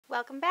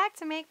Welcome back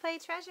to Make Play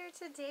Treasure.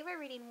 Today we're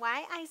reading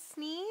Why I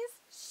Sneeze,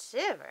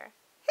 Shiver,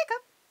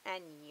 Hiccup,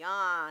 and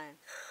Yawn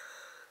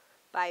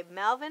by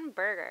Melvin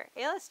Berger,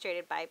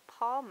 illustrated by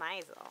Paul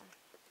Meisel.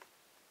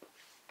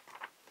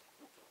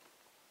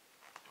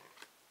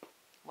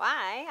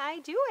 Why I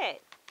do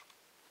it.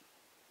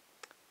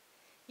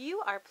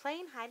 You are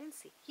playing hide and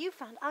seek. You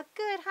found a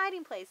good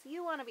hiding place.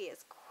 You want to be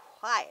as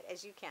quiet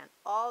as you can.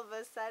 All of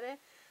a sudden,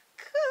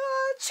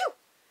 ka-choo!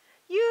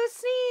 You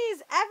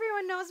sneeze!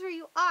 Everyone knows where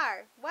you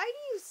are. Why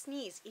do you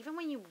sneeze even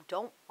when you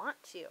don't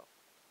want to?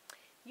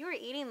 You are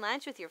eating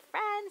lunch with your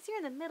friends. You're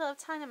in the middle of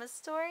telling them a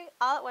story.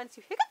 All at once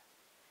you hiccup,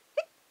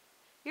 hic.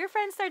 Your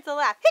friend starts to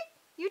laugh. Hic!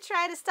 You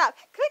try to stop.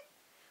 Hic, hic.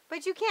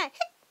 But you can't.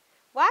 Hic.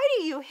 Why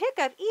do you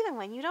hiccup even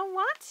when you don't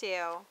want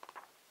to?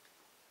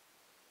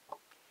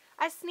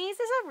 A sneeze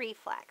is a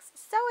reflex.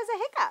 So is a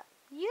hiccup.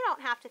 You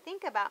don't have to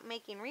think about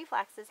making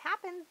reflexes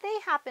happen. They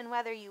happen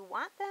whether you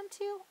want them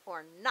to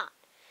or not.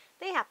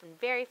 They happen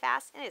very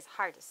fast and it is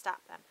hard to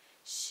stop them.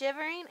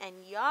 Shivering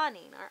and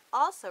yawning are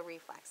also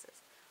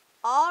reflexes.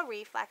 All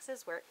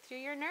reflexes work through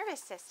your nervous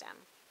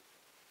system.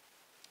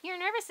 Your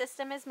nervous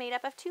system is made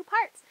up of two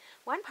parts.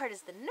 One part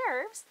is the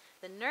nerves.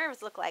 The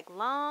nerves look like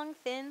long,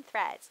 thin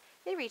threads.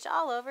 They reach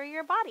all over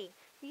your body.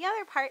 The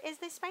other part is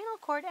the spinal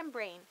cord and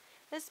brain.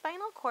 The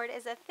spinal cord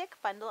is a thick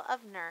bundle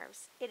of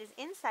nerves. It is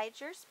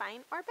inside your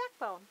spine or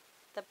backbone.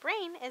 The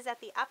brain is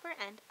at the upper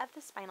end of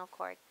the spinal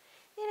cord.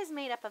 It is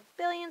made up of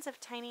billions of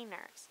tiny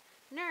nerves.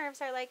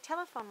 Nerves are like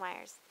telephone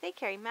wires. They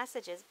carry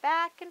messages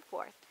back and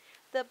forth.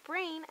 The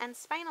brain and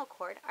spinal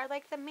cord are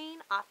like the main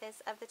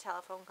office of the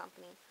telephone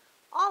company.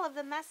 All of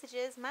the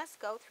messages must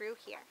go through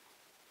here.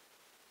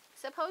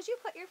 Suppose you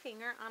put your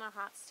finger on a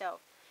hot stove.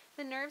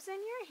 The nerves in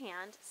your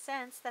hand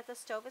sense that the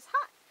stove is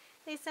hot.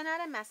 They send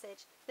out a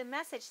message. The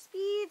message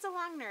speeds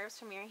along nerves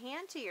from your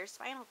hand to your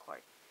spinal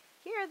cord.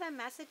 Here the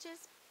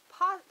messages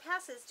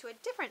passes to a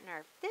different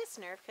nerve. This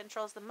nerve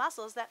controls the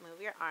muscles that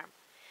move your arm.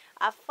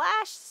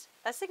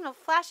 A signal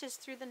flashes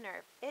through the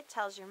nerve. It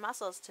tells your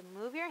muscles to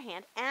move your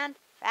hand and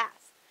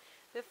fast.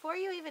 Before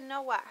you even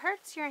know what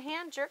hurts, your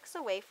hand jerks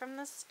away from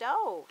the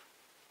stove.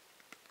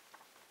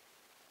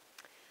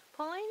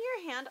 Pulling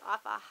your hand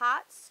off a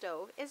hot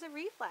stove is a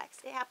reflex.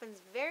 It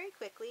happens very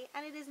quickly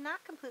and it is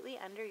not completely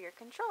under your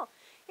control.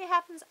 It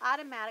happens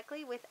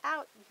automatically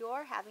without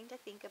your having to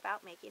think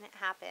about making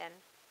it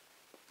happen.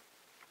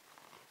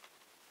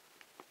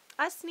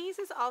 A sneeze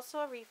is also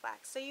a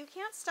reflex, so you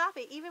can't stop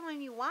it even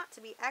when you want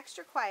to be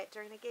extra quiet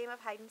during a game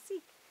of hide and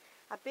seek.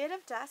 A bit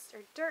of dust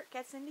or dirt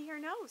gets into your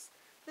nose.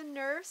 The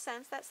nerves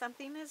sense that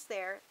something is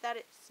there that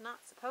it's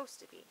not supposed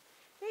to be.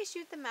 They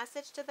shoot the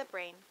message to the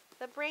brain.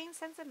 The brain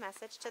sends a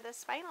message to the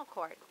spinal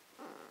cord.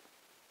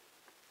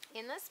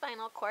 In the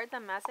spinal cord,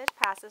 the message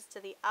passes to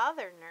the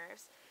other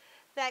nerves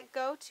that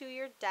go to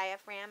your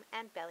diaphragm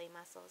and belly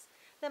muscles.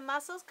 The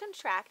muscles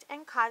contract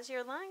and cause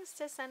your lungs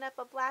to send up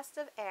a blast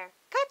of air.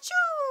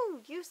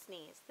 Ka-choo! You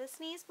sneeze. The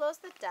sneeze blows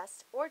the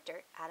dust or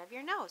dirt out of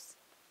your nose.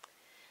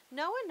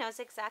 No one knows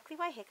exactly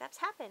why hiccups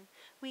happen.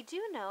 We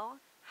do know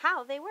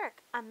how they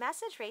work. A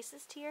message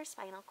races to your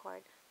spinal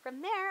cord.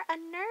 From there, a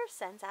nerve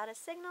sends out a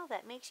signal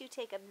that makes you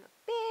take a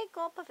big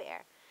gulp of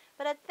air.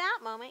 But at that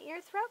moment,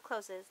 your throat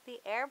closes.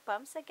 The air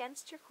bumps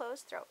against your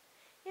closed throat.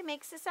 It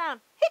makes a sound.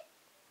 Hic!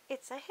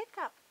 It's a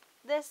hiccup.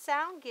 The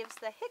sound gives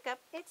the hiccup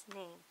its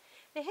name.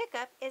 The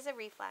hiccup is a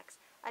reflex.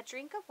 A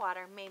drink of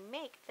water may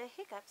make the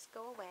hiccups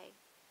go away.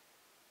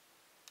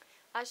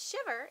 A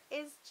shiver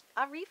is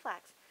a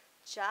reflex,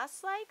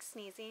 just like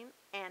sneezing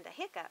and a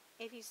hiccup.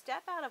 If you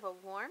step out of a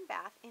warm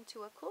bath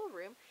into a cool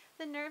room,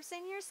 the nerves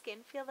in your skin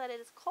feel that it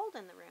is cold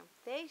in the room.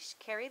 They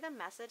carry the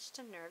message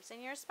to nerves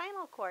in your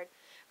spinal cord.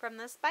 From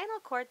the spinal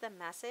cord, the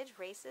message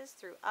races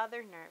through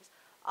other nerves.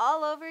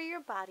 All over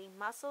your body,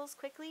 muscles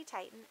quickly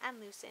tighten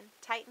and loosen,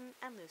 tighten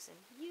and loosen.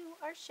 You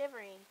are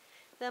shivering.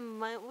 The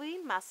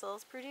moving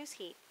muscles produce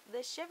heat.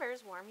 The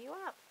shivers warm you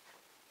up.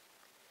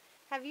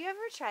 Have you ever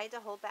tried to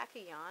hold back a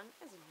yawn?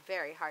 It's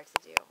very hard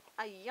to do.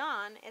 A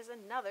yawn is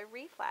another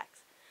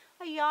reflex.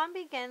 A yawn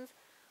begins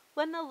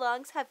when the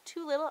lungs have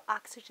too little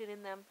oxygen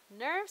in them.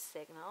 Nerve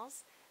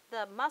signals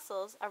the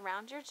muscles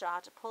around your jaw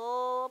to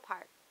pull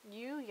apart.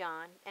 You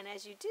yawn, and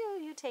as you do,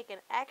 you take an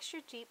extra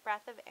deep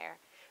breath of air.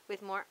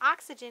 With more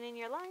oxygen in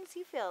your lungs,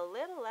 you feel a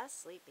little less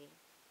sleepy.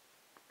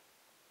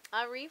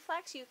 A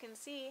reflex you can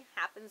see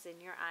happens in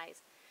your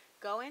eyes.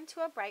 Go into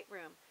a bright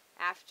room.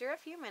 After a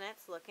few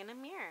minutes, look in a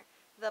mirror.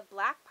 The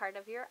black part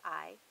of your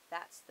eye,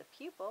 that's the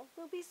pupil,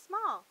 will be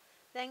small.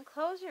 Then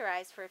close your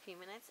eyes for a few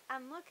minutes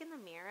and look in the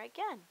mirror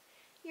again.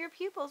 Your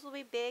pupils will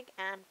be big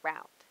and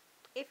round.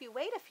 If you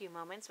wait a few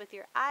moments with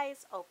your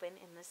eyes open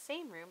in the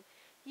same room,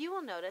 you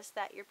will notice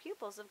that your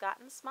pupils have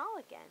gotten small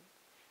again.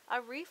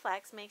 A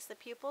reflex makes the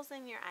pupils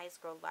in your eyes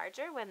grow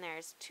larger when there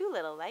is too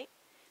little light.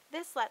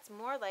 This lets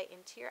more light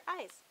into your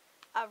eyes.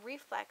 A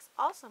reflex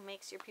also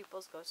makes your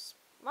pupils go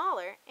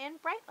smaller in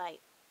bright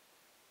light.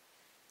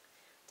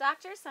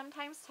 Doctors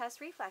sometimes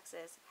test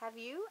reflexes. Have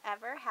you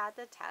ever had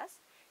the test?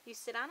 You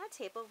sit on a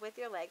table with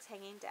your legs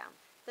hanging down.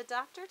 The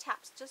doctor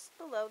taps just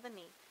below the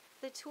knee.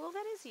 The tool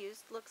that is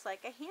used looks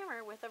like a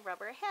hammer with a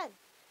rubber head.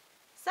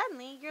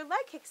 Suddenly, your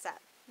leg kicks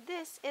up.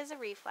 This is a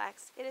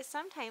reflex. It is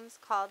sometimes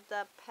called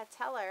the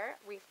patellar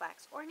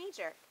reflex or knee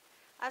jerk.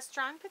 A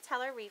strong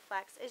patellar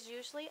reflex is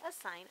usually a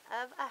sign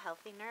of a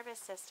healthy nervous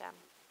system.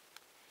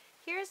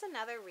 Here's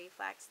another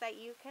reflex that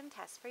you can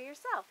test for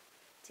yourself.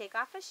 Take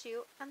off a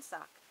shoe and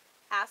sock.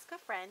 Ask a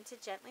friend to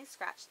gently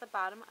scratch the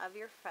bottom of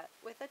your foot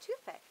with a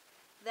toothpick.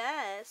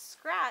 This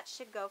scratch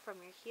should go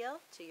from your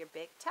heel to your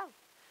big toe.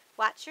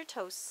 Watch your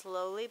toes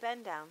slowly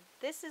bend down.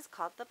 This is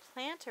called the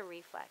plantar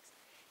reflex.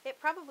 It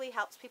probably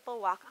helps people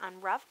walk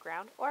on rough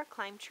ground or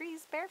climb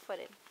trees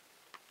barefooted.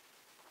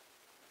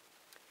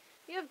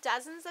 You have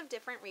dozens of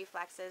different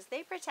reflexes.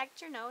 They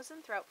protect your nose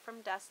and throat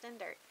from dust and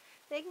dirt.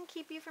 They can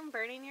keep you from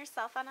burning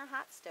yourself on a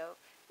hot stove.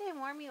 They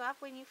warm you up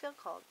when you feel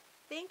cold.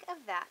 Think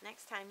of that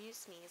next time you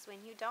sneeze when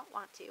you don't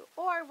want to,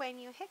 or when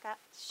you hiccup,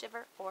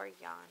 shiver, or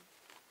yawn.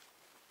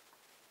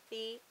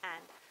 The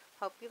end.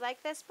 Hope you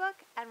like this book,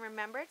 and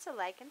remember to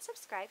like and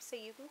subscribe so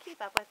you can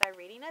keep up with our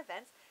reading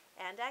events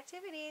and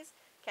activities.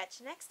 Catch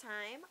you next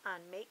time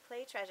on Make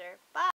Play Treasure. Bye!